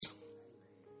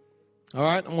All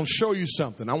right, I'm going to show you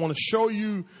something. I want to show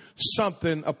you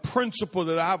something, a principle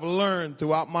that I've learned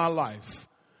throughout my life,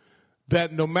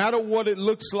 that no matter what it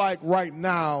looks like right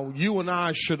now, you and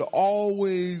I should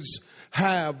always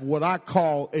have what I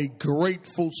call a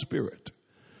grateful spirit.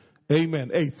 Amen.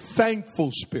 A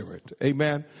thankful spirit.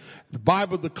 Amen. The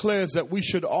Bible declares that we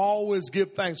should always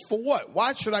give thanks. For what?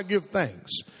 Why should I give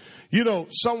thanks? You know,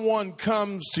 someone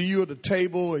comes to you at the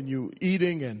table and you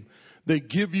eating and they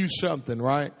give you something,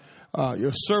 right?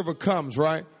 Your server comes,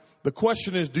 right? The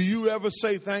question is, do you ever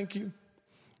say thank you?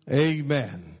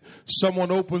 Amen.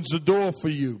 Someone opens the door for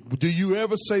you. Do you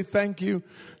ever say thank you?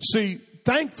 See,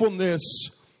 thankfulness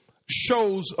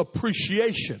shows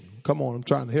appreciation. Come on, I'm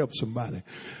trying to help somebody.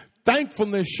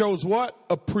 Thankfulness shows what?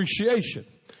 Appreciation.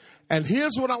 And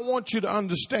here's what I want you to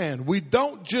understand. We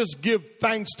don't just give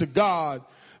thanks to God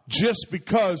just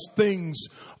because things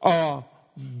are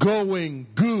going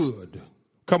good.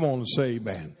 Come on and say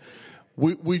amen.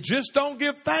 We just don't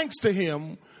give thanks to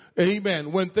him,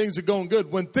 amen, when things are going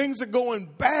good. When things are going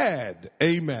bad,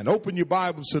 amen. Open your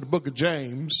Bibles to the book of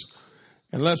James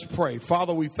and let's pray.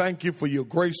 Father, we thank you for your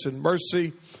grace and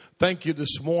mercy. Thank you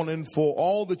this morning for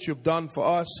all that you've done for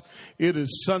us. It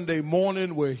is Sunday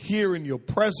morning. We're here in your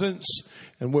presence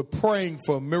and we're praying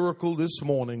for a miracle this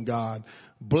morning, God.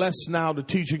 Bless now the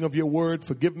teaching of your word.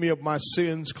 Forgive me of my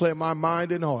sins. Clear my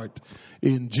mind and heart.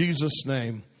 In Jesus'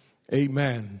 name,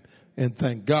 amen. And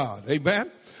thank God. Amen.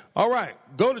 All right.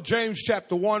 Go to James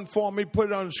chapter 1 for me. Put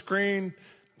it on the screen.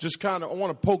 Just I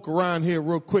want to poke around here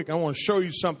real quick. I want to show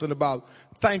you something about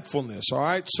thankfulness. All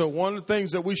right. So one of the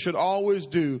things that we should always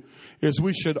do is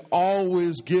we should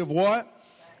always give what?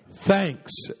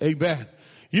 Thanks. Amen.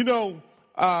 You know,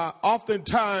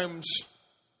 oftentimes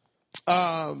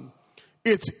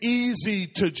it's easy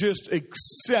to just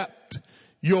accept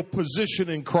your position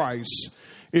in Christ.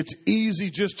 It's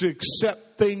easy just to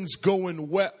accept things going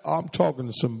well. I'm talking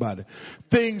to somebody.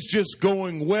 Things just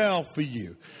going well for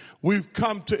you. We've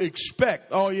come to expect,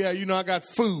 oh yeah, you know, I got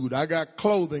food, I got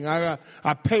clothing, I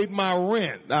paid my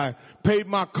rent, I paid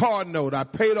my car note, I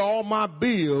paid all my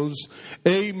bills,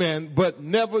 amen. But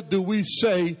never do we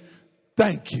say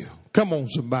thank you. Come on,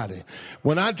 somebody.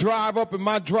 When I drive up in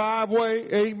my driveway,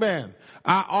 amen,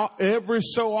 every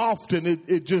so often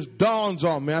it just dawns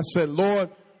on me. I said, Lord,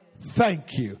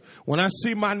 thank you. When I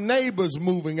see my neighbors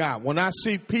moving out, when I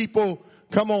see people,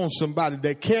 come on, somebody,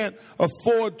 that can't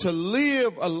afford to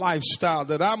live a lifestyle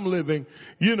that I'm living,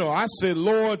 you know, I said,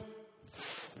 Lord,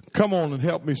 come on and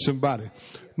help me, somebody.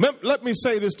 Let me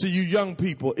say this to you young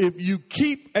people. If you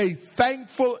keep a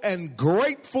thankful and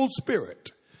grateful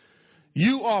spirit,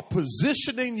 you are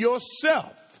positioning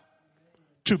yourself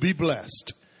to be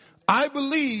blessed. I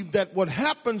believe that what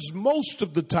happens most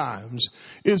of the times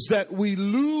is that we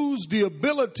lose the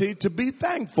ability to be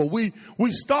thankful. We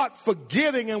start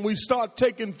forgetting and we start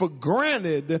taking for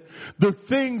granted the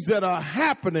things that are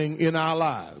happening in our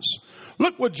lives.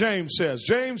 Look what James says.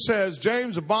 James says,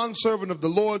 James, a bondservant of the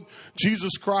Lord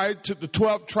Jesus Christ, to the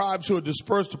 12 tribes who are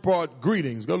dispersed apart,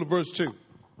 greetings. Go to verse 2.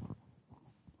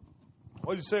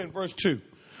 What does he say in verse 2?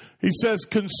 He says,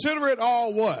 consider it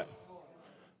all what?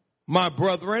 My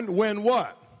brethren, when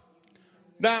what?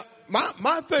 Now,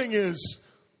 my thing is,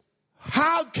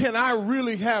 how can I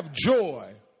really have joy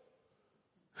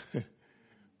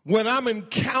when I'm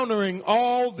encountering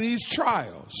all these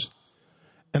trials?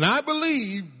 And I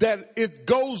believe that it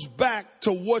goes back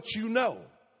to what you know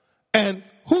and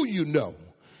who you know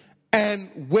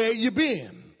and where you've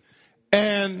been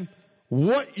and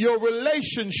what your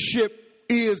relationship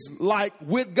is like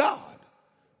with God.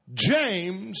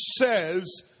 James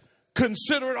says,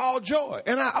 consider it all joy.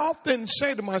 And I often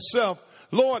say to myself,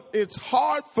 Lord, it's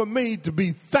hard for me to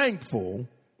be thankful,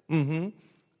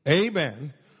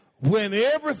 amen, when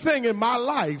everything in my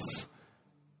life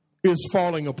is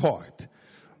falling apart.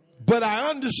 But I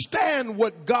understand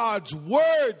what God's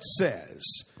word says.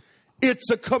 It's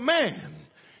a command.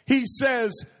 He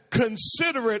says,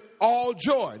 consider it all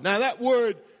joy. Now that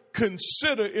word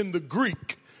consider in the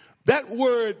Greek, that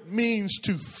word means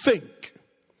to think.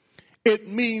 It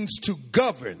means to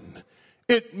govern.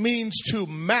 It means to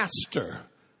master.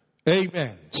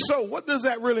 Amen. So what does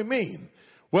that really mean?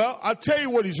 Well, I'll tell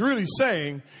you what he's really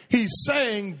saying. He's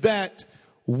saying that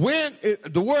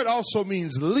the word also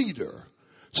means leader.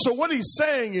 So what he's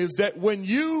saying is that when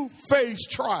you face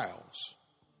trials,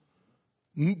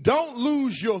 don't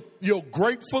lose your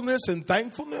gratefulness and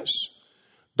thankfulness.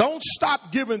 Don't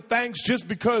stop giving thanks just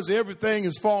because everything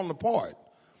is falling apart.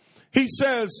 He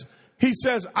says,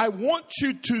 I want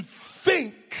you to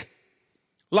think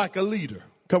like a leader.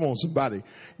 Come on, somebody.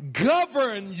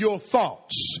 Govern your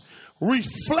thoughts.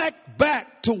 Reflect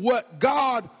back to what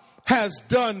God has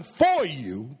done for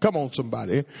you, come on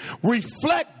somebody,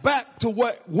 reflect back to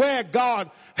where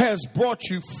God has brought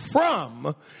you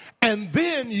from, and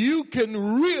then you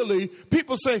can really,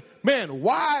 people say, man,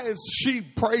 why is she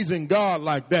praising God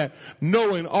like that,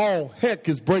 knowing all heck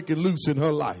is breaking loose in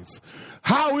her life?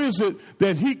 How is it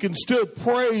that he can still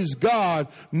praise God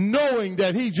knowing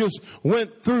that he just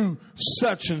went through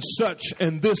such and such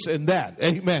and this and that?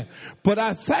 Amen. But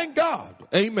I thank God,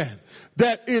 amen,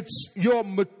 that it's your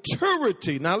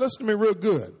maturity. Now listen to me real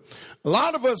good. A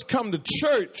lot of us come to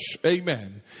church,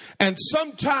 amen, and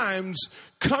sometimes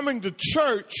coming to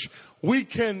church, we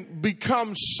can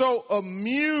become so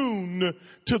immune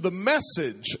to the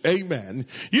message, amen.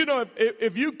 You know,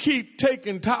 if you keep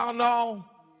taking Tylenol,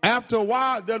 after a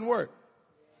while, it doesn't work.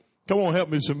 Come on, help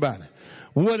me somebody.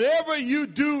 Whatever you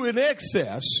do in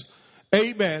excess,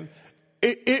 amen,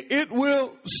 it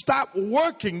will stop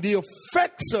working. The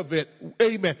effects of it,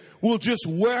 amen, will just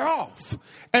wear off.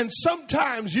 And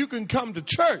sometimes you can come to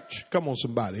church. Come on,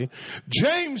 somebody.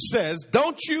 James says,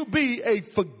 don't you be a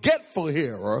forgetful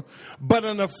hearer, but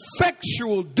an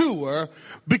effectual doer,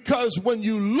 because when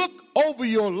you look over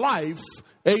your life,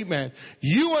 amen,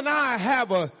 you and I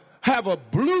have a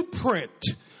blueprint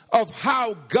of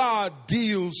how God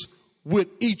deals with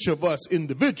each of us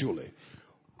individually.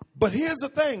 But here's the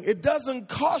thing. It doesn't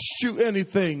cost you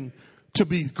anything to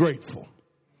be grateful.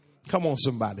 Come on,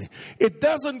 somebody. It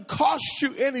doesn't cost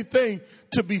you anything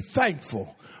to be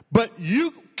thankful. But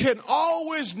you can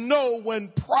always know when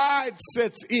pride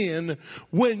sets in,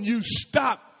 when you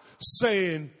stop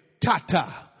saying,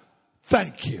 ta-ta,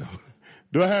 thank you.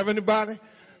 Do I have anybody?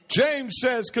 James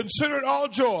says, consider it all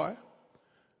joy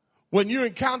when you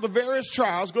encounter various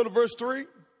trials. Go to verse 3.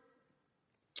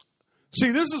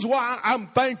 See, this is why I'm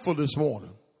thankful this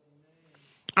morning.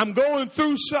 I'm going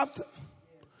through something.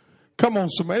 Come on,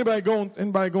 somebody.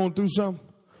 Anybody going through something?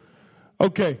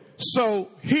 Okay, so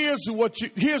here's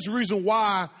the reason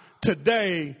why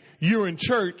today you're in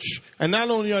church, and not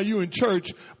only are you in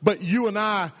church, but you and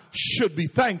I should be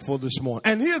thankful this morning.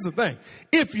 And here's the thing.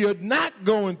 If you're not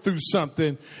going through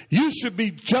something, you should be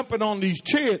jumping on these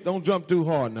chairs. Don't jump too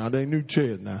hard now. They new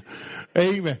chairs now.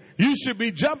 Amen. You should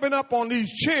be jumping up on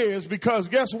these chairs, because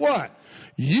guess what?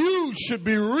 You should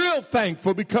be real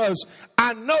thankful, because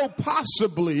I know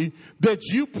possibly that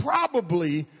you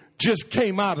probably just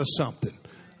came out of something.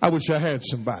 I wish I had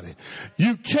somebody.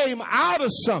 You came out of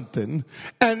something,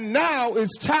 and now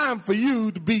it's time for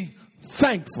you to be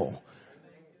thankful.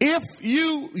 If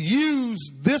you use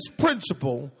this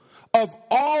principle of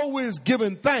always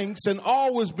giving thanks and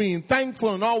always being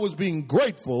thankful and always being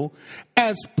grateful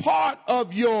as part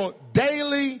of your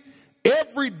daily,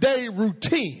 everyday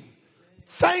routine,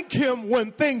 thank him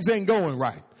when things ain't going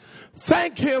right.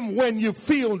 Thank him when you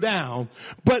feel down.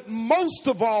 But most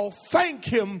of all, thank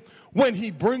him when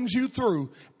he brings you through,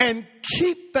 and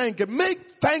keep thanking. Make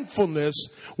thankfulness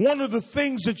one of the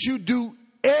things that you do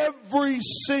every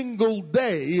single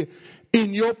day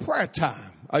in your prayer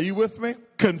time. Are you with me?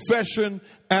 Confession,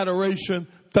 adoration,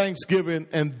 thanksgiving,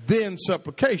 and then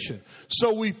supplication.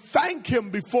 So we thank him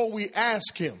before we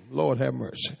ask him. Lord have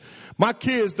mercy. My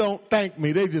kids don't thank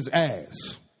me. They just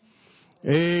ask.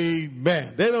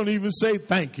 Amen. They don't even say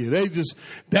thank you. They just,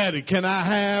 Daddy, can I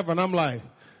have? And I'm like,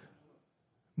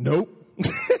 nope.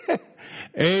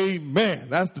 Amen.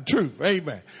 That's the truth.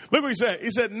 Amen. Look what he said.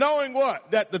 He said, knowing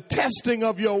what? That the testing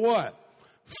of your what?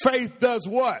 Faith does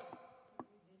what?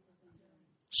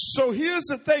 So here's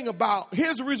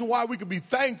the reason why we can be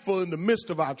thankful in the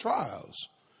midst of our trials.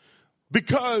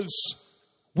 Because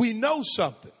we know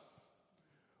something.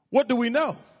 What do we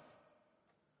know?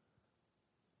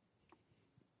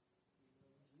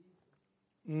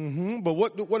 But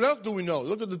what else do we know?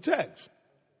 Look at the text.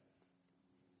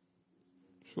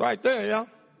 It's right there, y'all.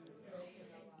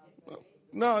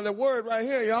 No, the word right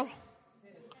here, y'all.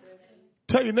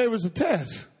 Tell your neighbors a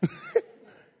test.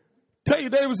 Tell your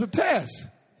neighbors a test.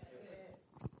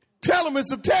 Tell them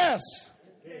it's a test.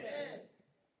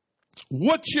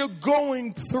 What you're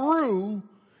going through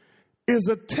is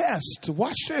a test.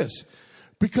 Watch this.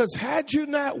 Because had you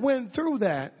not went through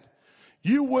that,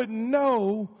 you would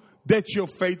know that your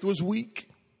faith was weak.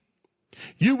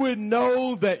 You would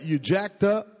know that you jacked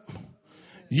up.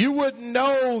 You would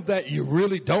know that you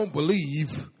really don't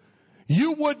believe.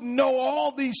 You would know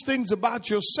all these things about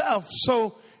yourself.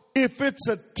 So if it's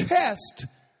a test,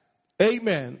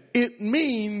 amen, it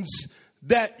means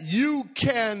that you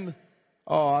can,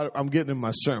 I'm getting in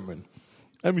my sermon.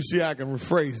 Let me see how I can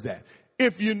rephrase that.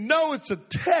 If you know it's a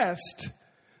test,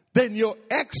 then your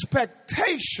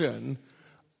expectation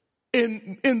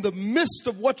in the midst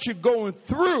of what you're going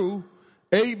through,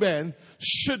 amen,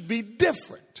 should be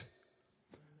different.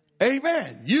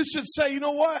 Amen. You should say, you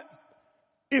know what?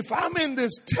 If I'm in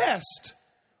this test,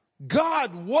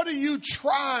 God, what are you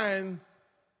trying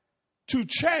to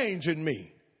change in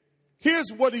me?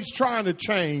 Here's what he's trying to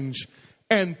change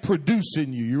and produce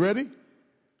in you. You ready?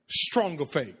 Stronger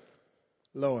faith.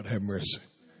 Lord have mercy.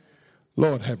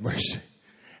 Lord have mercy.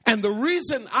 And the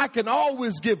reason I can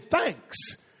always give thanks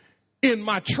in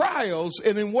my trials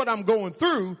and in what I'm going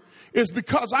through is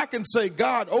because I can say,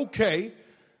 God, okay,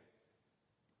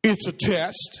 it's a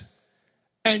test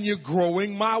and you're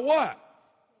growing my what?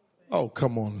 Oh,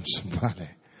 come on, somebody.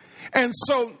 And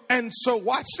so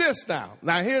watch this now.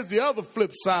 Now here's the other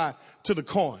flip side to the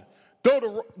coin.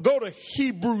 Go to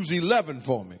Hebrews 11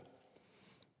 for me.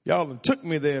 Y'all took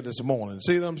me there this morning.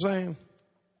 See what I'm saying?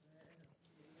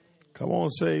 Come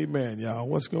on, say amen, y'all.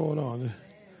 What's going on?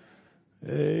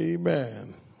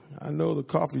 Amen. I know the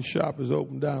coffee shop is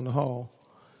open down the hall.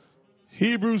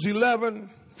 Hebrews 11,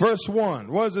 verse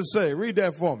 1. What does it say? Read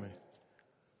that for me.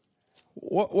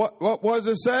 What does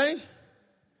it say?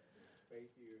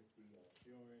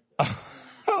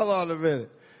 Hold on a minute.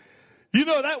 You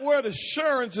know, that word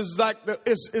assurance is like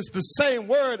it's the same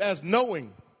word as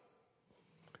knowing.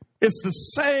 It's the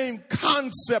same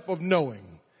concept of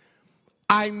knowing.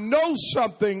 I know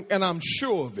something and I'm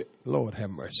sure of it. Lord have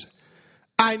mercy.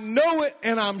 I know it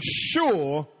and I'm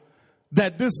sure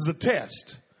that this is a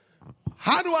test.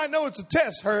 How do I know it's a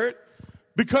test, Hurt?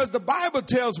 Because the Bible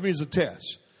tells me it's a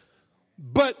test.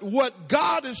 But what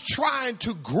God is trying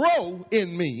to grow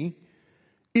in me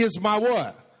is my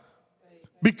what?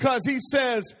 Because he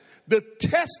says the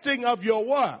testing of your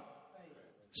what?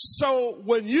 So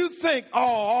when you think,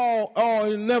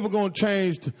 it's never going to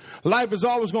change. Life is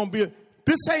always going to be.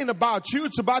 This ain't about you.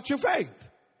 It's about your faith.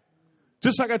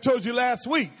 Just like I told you last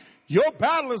week, your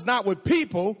battle is not with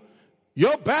people.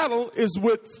 Your battle is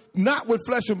not with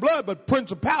flesh and blood, but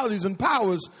principalities and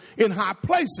powers in high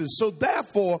places. So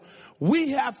therefore, we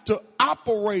have to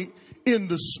operate in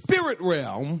the spirit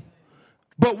realm,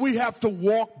 but we have to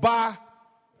walk by.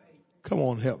 Come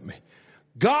on, help me.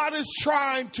 God is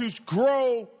trying to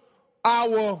grow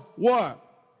our what?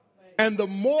 And the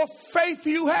more faith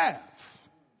you have,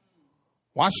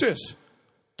 watch this,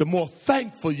 the more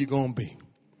thankful you're going to be.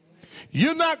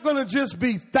 You're not going to just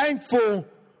be thankful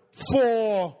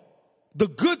for the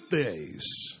good days.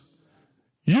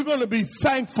 You're going to be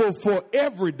thankful for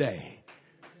every day.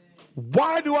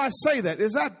 Why do I say that?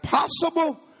 Is that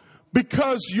possible?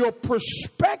 Because your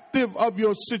perspective of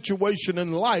your situation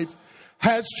in life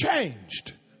has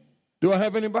changed. Do I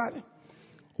have anybody?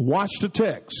 Watch the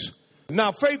text.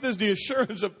 Now, faith is the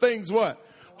assurance of things what?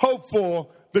 Hoped for,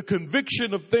 the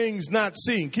conviction of things not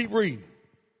seen. Keep reading.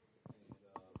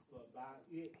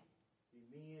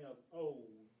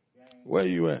 Where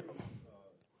you at?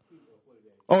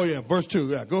 Oh, yeah, verse 2.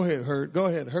 Yeah, go ahead, Herd. Go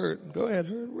ahead, Herd. Go ahead,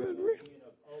 Herd. Read.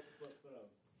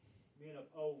 Men of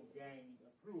old gained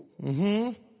approval.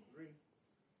 Mm-hmm.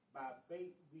 By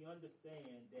faith, we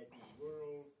understand that the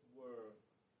worlds were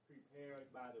prepared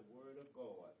by the word of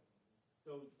God.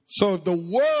 So the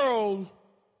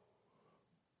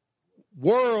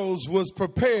worlds was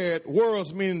prepared,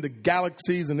 worlds meaning the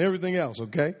galaxies and everything else,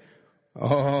 okay?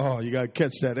 Oh, you got to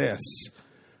catch that S.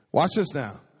 Watch this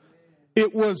now.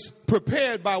 It was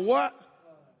prepared by what?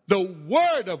 The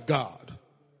word of God.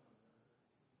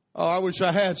 Oh, I wish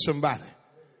I had somebody.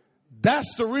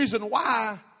 That's the reason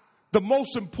why the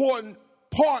most important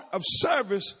part of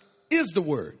service is the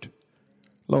word.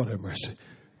 Lord have mercy.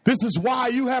 This is why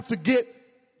you have to get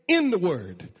in the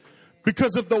word.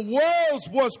 Because if the world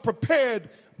was prepared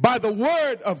by the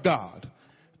word of God,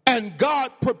 and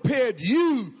God prepared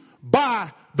you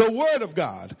by the word of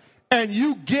God, and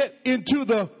you get into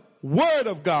the word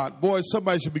of God, boy,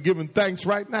 somebody should be giving thanks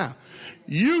right now.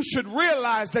 You should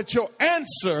realize that your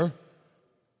answer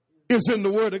is in the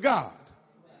word of God.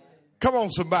 Come on,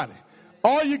 somebody.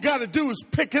 All you got to do is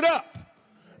pick it up.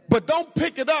 But don't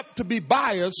pick it up to be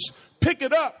biased. Pick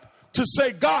it up to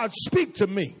say, God, speak to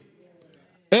me.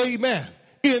 Amen.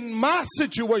 In my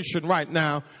situation right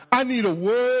now, I need a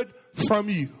word from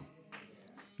you.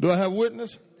 Do I have a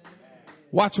witness?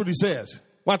 Watch what he says.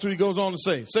 Watch what he goes on to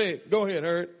say. Say it. Go ahead,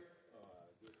 Herd.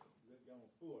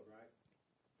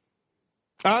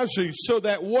 Actually, so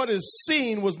that what is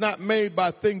seen was not made by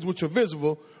things which are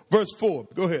visible. Verse 4.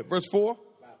 Go ahead. Verse 4.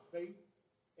 By faith,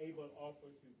 Abel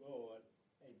offered to God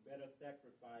a better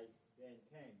sacrifice than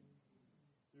Cain,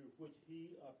 through which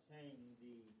he obtained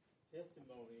the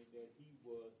testimony that he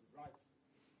was righteous.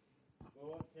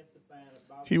 God testifying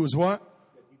about he was what?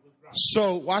 That he was righteous.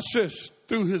 So watch this.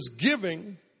 Through his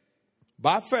giving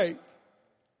by faith,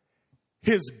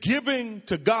 his giving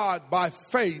to God by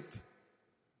faith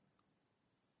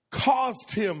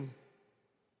caused him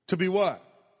to be what?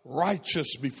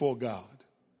 Righteous before God.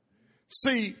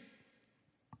 See,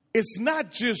 it's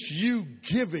not just you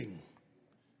giving.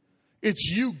 It's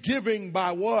you giving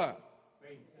by what?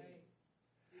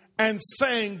 And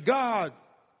saying, God,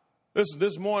 listen,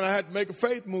 this morning I had to make a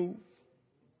faith move.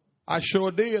 I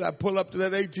sure did. I pulled up to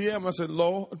that ATM. I said,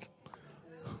 Lord,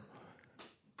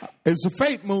 it's a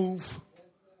faith move.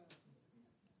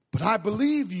 But I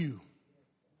believe you.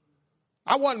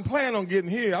 I wasn't planning on getting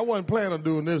here. I wasn't planning on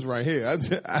doing this right here.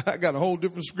 I got a whole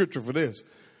different scripture for this.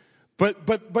 But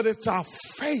it's our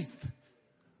faith.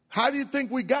 How do you think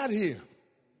we got here?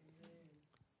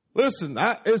 Listen,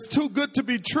 it's too good to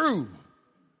be true.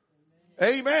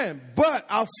 Amen. But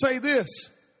I'll say this.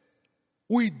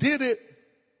 We did it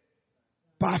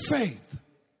by faith.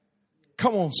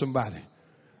 Come on, somebody.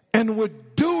 And we're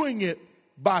doing it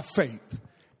by faith.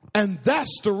 And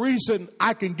that's the reason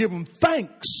I can give him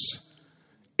thanks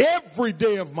every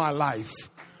day of my life.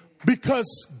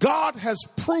 Because God has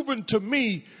proven to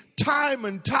me time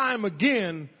and time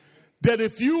again that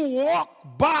if you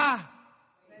walk by,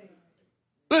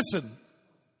 listen,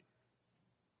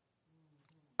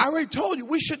 I already told you,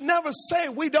 we should never say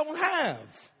we don't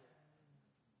have.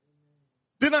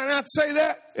 Did I not say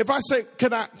that? If I say,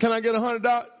 can I get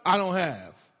 $100? I don't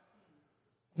have.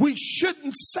 We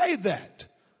shouldn't say that.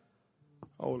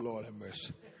 Oh, Lord have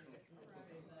mercy.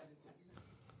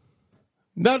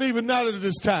 Not even now at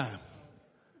this time.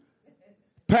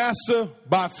 Pastor,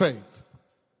 by faith.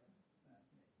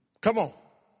 Come on.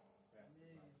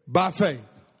 By faith.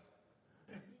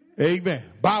 Amen.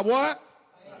 By what?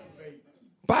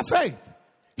 By faith.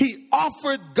 He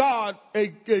offered God a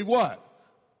what?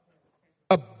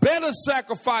 A better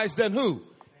sacrifice than who?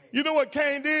 You know what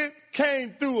Cain did?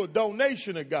 Cain threw a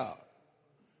donation at God.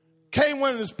 Cain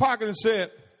went in his pocket and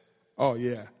said, oh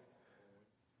yeah.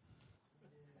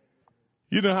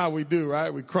 You know how we do,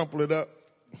 right? We crumple it up.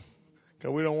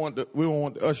 Because we don't want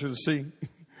the usher to see.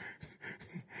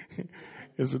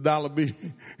 It's $1 bill.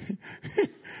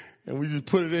 And we just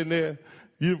put it in there.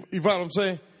 You follow what I'm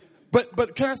saying?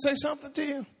 But can I say something to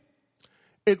you?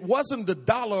 It wasn't the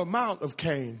dollar amount of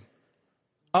Cain,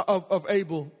 of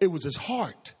Abel. It was his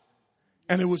heart.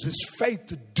 And it was his faith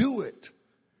to do it.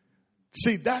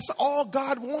 See, that's all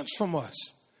God wants from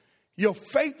us. Your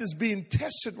faith is being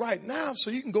tested right now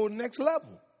so you can go to the next level.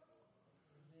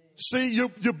 See,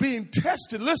 you're being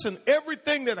tested. Listen,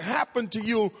 everything that happened to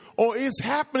you or is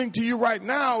happening to you right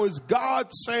now is God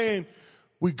saying,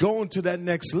 we're going to that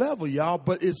next level, y'all,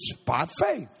 but it's by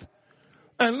faith.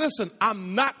 And listen,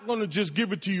 I'm not going to just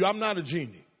give it to you. I'm not a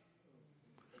genie.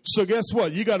 So guess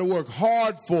what? You got to work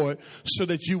hard for it so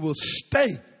that you will stay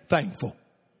thankful.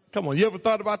 Come on, you ever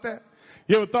thought about that?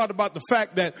 You ever thought about the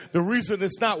fact that the reason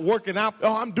it's not working out,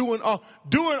 I'm doing all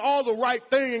the right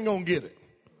thing ain't going to get it.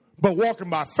 But walking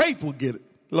by faith will get it.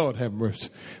 Lord have mercy.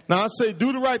 Now I say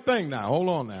do the right thing now. Hold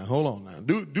on now.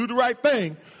 Do the right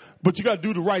thing, but you got to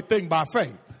do the right thing by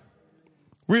faith.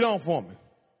 Read on for me.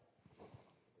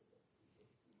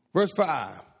 Verse 5.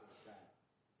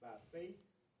 By faith,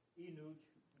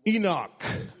 Enoch.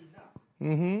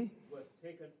 Was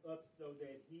taken up so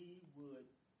that he would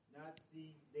not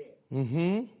see death.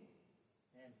 And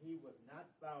he was not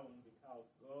found because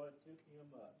God took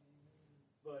him up.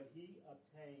 But he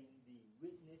obtained the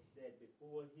witness that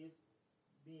before his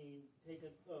being taken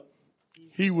up,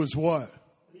 he was what?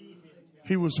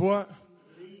 He was what?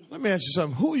 Let me ask you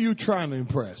something. Who are you trying to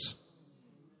impress?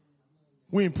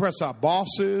 We impress our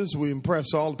bosses. We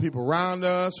impress all the people around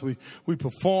us. We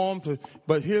perform.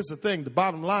 But here's the thing. The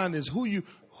bottom line is who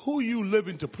you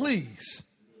living to please.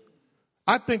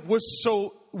 I think we're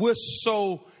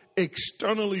so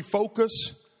externally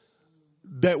focused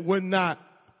that we're not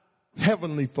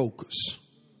heavenly focused.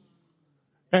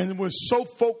 And we're so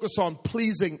focused on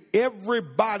pleasing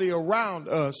everybody around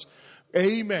us,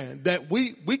 amen, that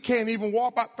we can't even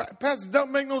walk by. Pastor, it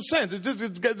doesn't make no sense. It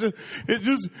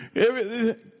just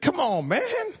come on, man.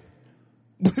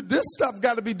 This stuff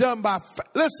got to be done by,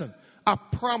 listen, I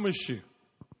promise you,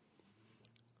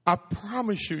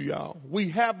 y'all, we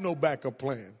have no backup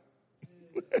plan.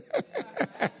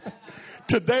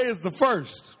 Today is the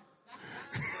first.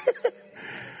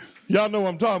 Y'all know what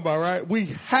I'm talking about, right? We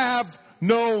have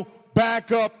no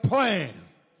backup plan.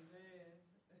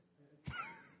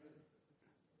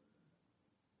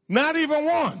 Not even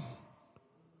one.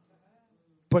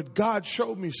 But God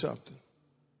showed me something.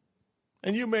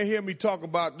 And you may hear me talk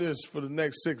about this for the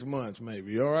next 6 months,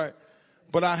 maybe, all right?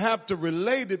 But I have to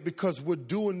relate it because we're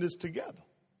doing this together.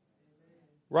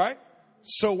 Right?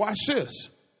 So watch this.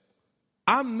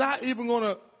 I'm not even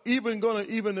going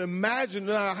to imagine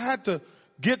that I had to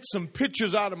get some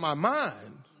pictures out of my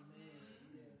mind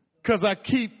because that's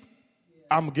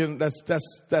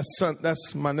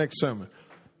my next sermon.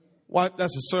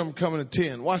 That's a sermon coming at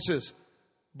 10. Watch this.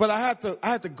 But I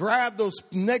had to grab those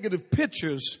negative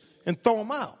pictures and throw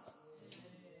them out.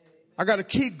 I got to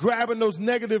keep grabbing those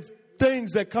negative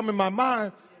things that come in my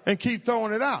mind and keep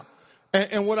throwing it out.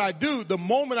 And what I do, the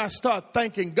moment I start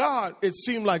thanking God, it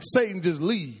seemed like Satan just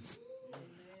leave.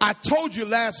 I told you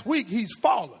last week he's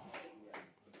fallen.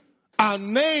 Our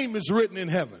name is written in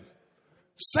heaven.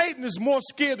 Satan is more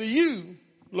scared of you,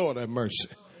 Lord have mercy,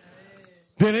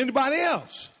 than anybody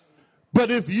else.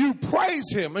 But if you praise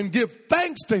him and give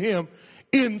thanks to him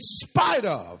in spite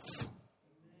of,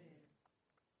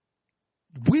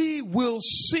 we will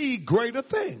see greater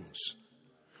things.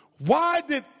 Why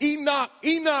did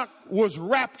Enoch was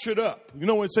raptured up? You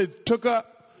know when it said took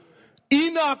up?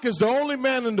 Enoch is the only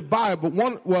man in the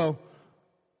Bible,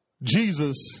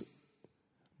 Jesus,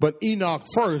 but Enoch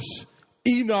first.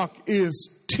 Enoch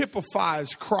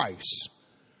typifies Christ.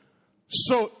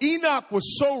 So Enoch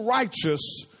was so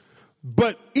righteous,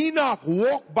 but Enoch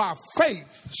walked by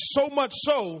faith so much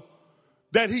so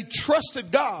that he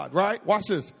trusted God, right? Watch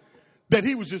this. That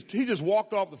he just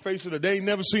walked off the face of the day,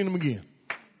 never seen him again.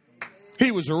 He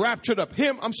was raptured up.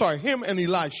 Him and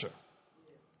Elisha.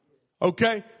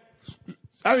 Okay?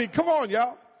 I mean, come on,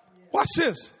 y'all. Watch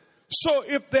this. So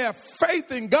if their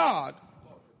faith in God,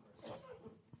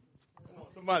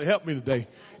 somebody help me today.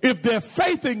 If their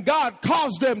faith in God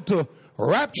caused them to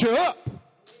rapture up,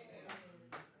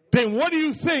 then what do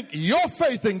you think your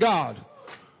faith in God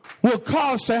will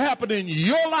cause to happen in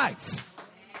your life?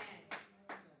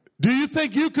 Do you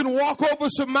think you can walk over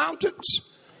some mountains?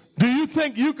 Do you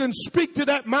think you can speak to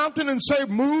that mountain and say,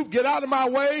 move, get out of my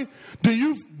way? Do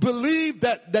you believe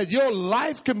that your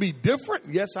life can be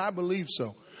different? Yes, I believe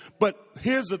so. But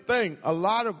here's the thing. A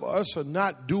lot of us are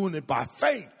not doing it by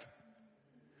faith.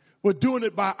 We're doing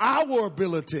it by our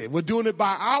ability. We're doing it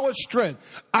by our strength,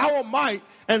 our might.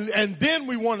 And then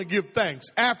we want to give thanks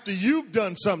after you've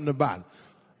done something about it.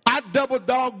 I double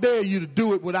dog dare you to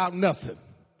do it without nothing.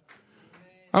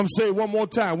 I'm saying it one more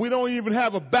time. We don't even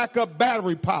have a backup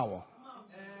battery power.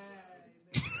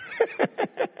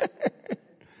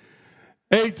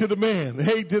 Hey to the man.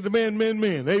 Hey to the men.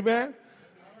 Amen.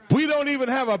 We don't even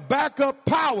have a backup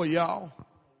power, y'all.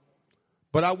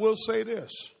 But I will say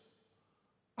this.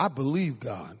 I believe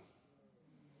God.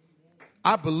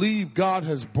 I believe God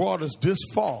has brought us this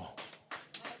far.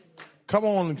 Come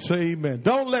on and say amen.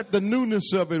 Don't let the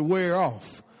newness of it wear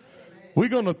off. We're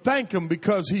going to thank him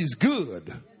because he's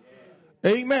good.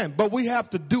 Amen. But we have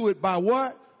to do it by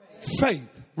what? Faith.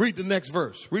 Read the next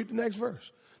verse.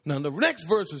 Now, the next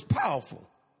verse is powerful.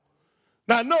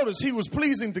 Now, notice he was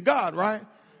pleasing to God, right?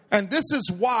 And this is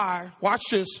why, watch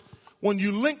this, when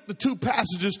you link the two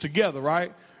passages together,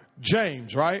 right?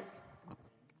 James, right?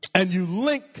 And you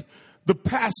link the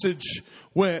passage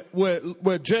where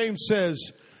James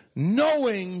says,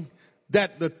 knowing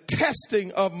that the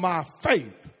testing of my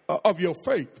faith, of your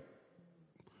faith,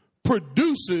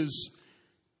 produces,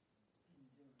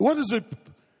 what does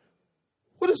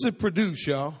it produce,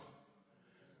 y'all?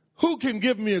 Who can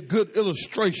give me a good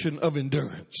illustration of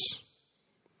endurance?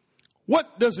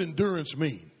 What does endurance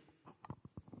mean?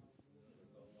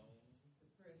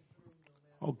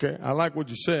 Okay, I like what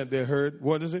you said there, Herd.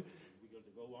 What is it?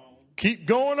 Keep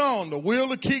going on. The will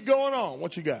to keep going on.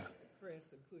 What you got?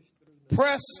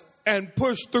 Press and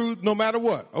push through no matter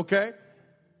what. Okay?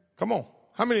 Come on.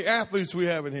 How many athletes we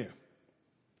have in here?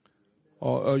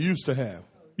 Or used to have?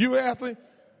 You an athlete?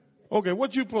 Okay,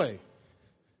 what you play?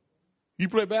 You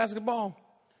play basketball?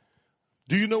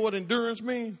 Do you know what endurance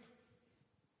means?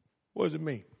 What does it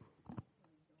mean?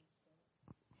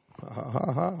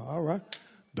 All right.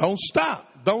 Don't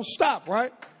stop,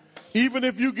 right? Even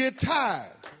if you get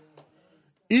tired.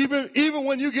 Even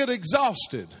when you get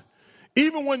exhausted.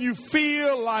 Even when you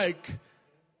feel like,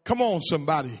 come on,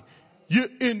 somebody.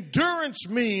 Endurance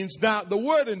means, now the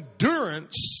word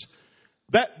endurance,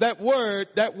 that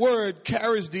word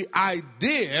carries the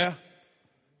idea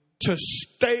to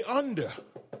stay under.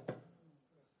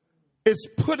 It's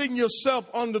putting yourself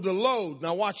under the load.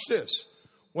 Now watch this.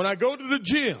 When I go to the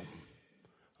gym,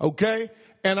 okay,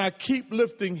 and I keep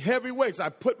lifting heavy weights, I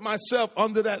put myself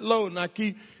under that load and I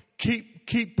keep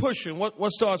pushing.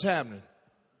 What starts happening?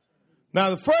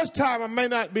 Now the first time I may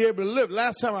not be able to lift.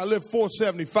 Last time I lifted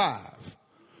 475.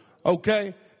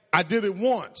 Okay, I did it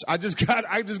once. I just got.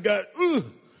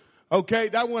 Okay,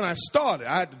 that when I started,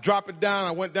 I had to drop it down.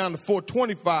 I went down to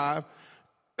 425.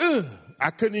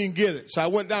 I couldn't even get it. So I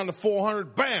went down to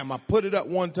 400. Bam, I put it up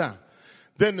one time.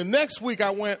 Then the next week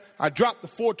I dropped the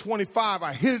 425.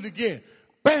 I hit it again.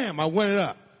 Bam, I went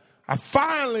up. I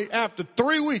finally, after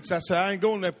 3 weeks, I said, I ain't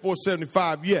going that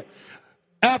 475 yet.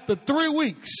 After 3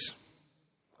 weeks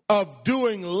of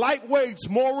doing light weights,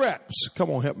 more reps. Come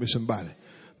on, help me somebody.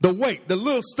 The weight, the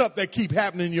little stuff that keep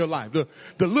happening in your life, the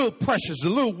little pressures, the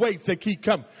little weights that keep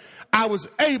coming. I was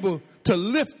able to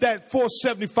lift that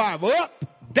 475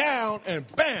 up, down, and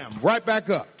bam, right back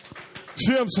up.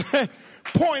 See what I'm saying?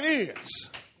 Point is,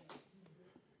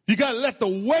 you got to let the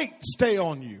weight stay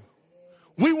on you.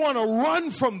 We want to run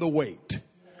from the weight,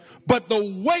 but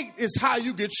the weight is how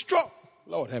you get strong.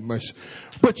 Lord have mercy.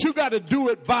 But you got to do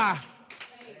it by,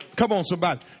 come on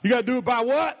somebody. You got to do it by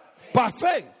what? By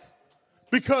faith.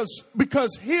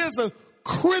 Because here's a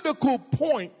critical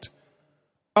point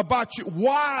about you,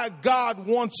 why God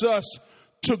wants us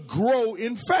to grow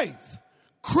in faith.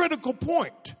 Critical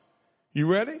point. You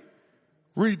ready?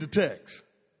 Read the text.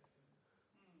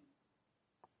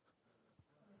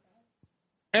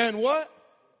 And what?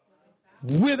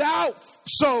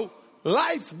 So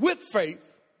life with faith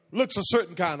looks a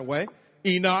certain kind of way.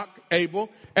 Enoch, Abel.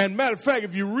 And matter of fact,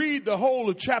 if you read the whole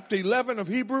of chapter 11 of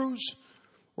Hebrews,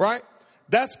 right?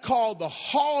 That's called the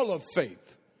hall of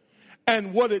faith.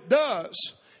 And what it does,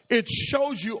 it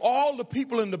shows you all the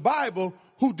people in the Bible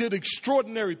who did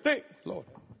extraordinary things, Lord.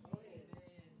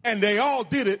 And they all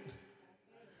did it.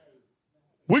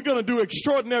 We're going to do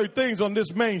extraordinary things on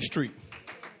this main street.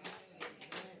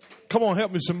 Come on,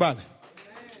 help me somebody.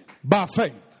 By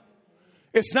faith.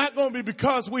 It's not going to be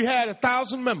because we had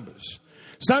 1,000 members.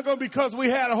 It's not going to be because we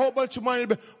had a whole bunch of money.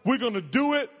 We're going to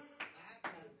do it.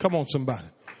 Come on, somebody.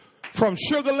 From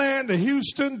Sugar Land to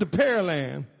Houston to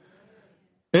Pearland.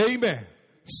 Amen.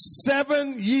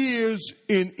 7 years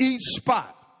in each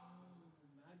spot.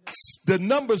 The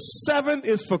number 7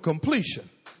 is for completion.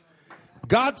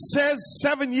 God says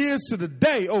 7 years to the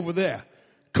day over there.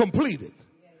 Completed.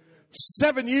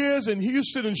 7 years in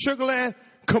Houston and Sugar Land.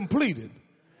 Completed.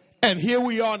 And here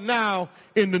we are now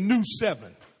in the new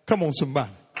 7. Come on,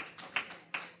 somebody.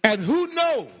 And who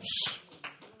knows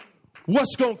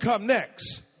what's going to come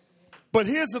next. But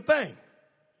here's the thing.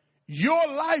 Your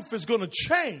life is going to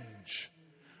change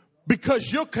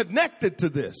because you're connected to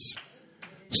this.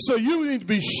 So you need to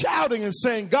be shouting and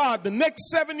saying, God, the next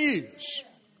 7 years,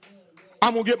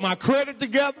 I'm going to get my credit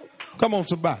together. Come on,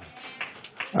 somebody.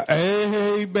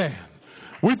 Amen.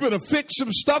 We're going to fix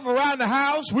some stuff around the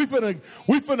house. We're going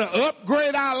to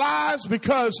upgrade our lives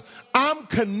because I'm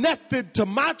connected to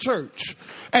my church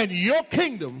and your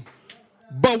kingdom.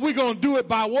 But we're going to do it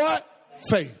by what?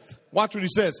 Faith. Watch what he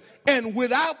says. And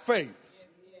without faith,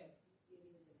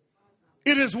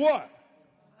 it is what?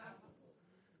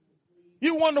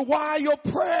 You wonder why your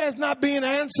prayer is not being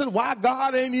answered, why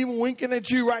God ain't even winking at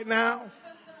you right now.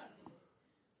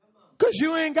 Because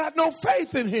you ain't got no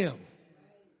faith in him.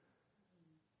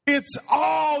 It's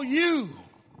all you.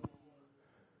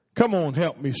 Come on,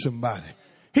 help me somebody.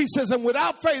 He says, and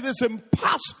without faith,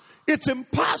 it's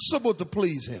impossible to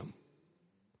please him.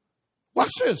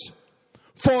 Watch this.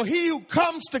 For he who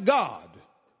comes to God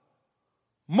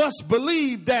must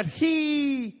believe that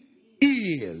he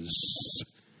is.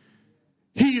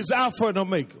 He is Alpha and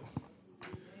Omega.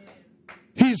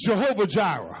 He's Jehovah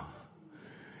Jireh.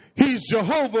 He's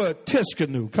Jehovah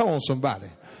Tiskanu. Come on, somebody.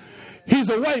 He's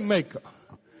a way maker.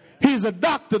 He's a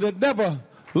doctor that never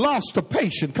lost a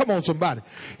patient. Come on, somebody.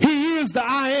 He is the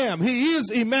I am. He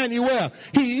is Emmanuel.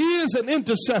 He is an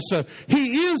intercessor.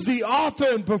 He is the author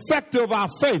and perfecter of our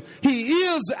faith. He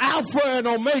is Alpha and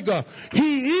Omega.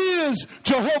 He is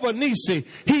Jehovah Nisi.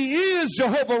 He is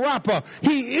Jehovah Rapha.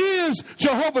 He is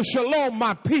Jehovah Shalom,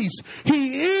 my peace.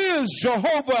 He is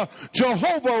Jehovah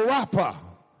Rapha.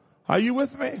 Are you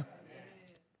with me?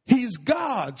 He's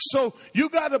God. So you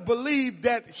got to believe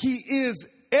that he is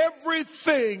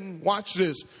everything, watch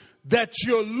this, that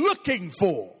you're looking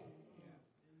for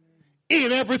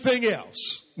in everything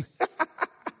else.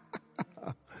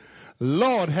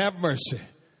 Lord have mercy.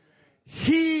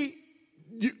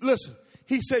 Listen,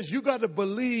 he says you got to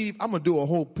believe. I'm going to do a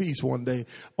whole piece one day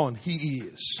on he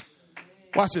is.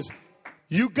 Watch this.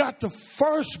 You got to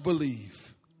first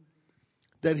believe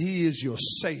that he is your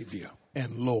Savior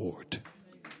and Lord.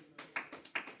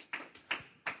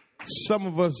 Some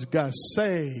of us got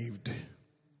saved,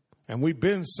 and we've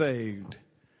been saved,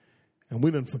 and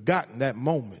we done forgotten that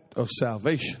moment of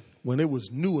salvation when it was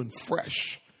new and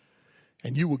fresh,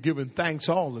 and you were giving thanks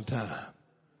all the time.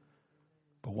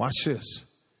 But watch this.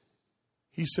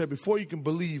 He said, before you can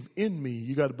believe in me,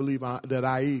 you got to believe that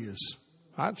I is.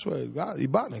 I swear to God,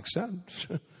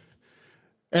 Ebonics.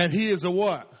 And he is a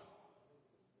what?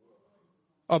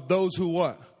 Of those who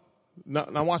what?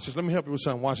 Now watch this. Let me help you with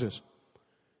something. Watch this.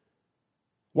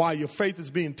 While your faith is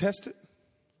being tested,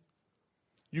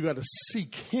 You got to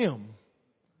seek him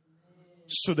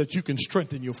so that you can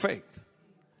strengthen your faith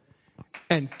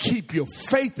and keep your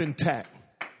faith intact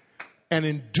and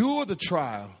endure the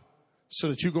trial so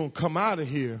that you're going to come out of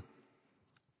here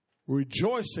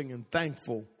rejoicing and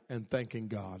thankful and thanking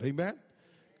God. Amen?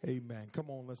 Amen. Come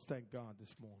on, let's thank God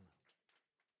this morning.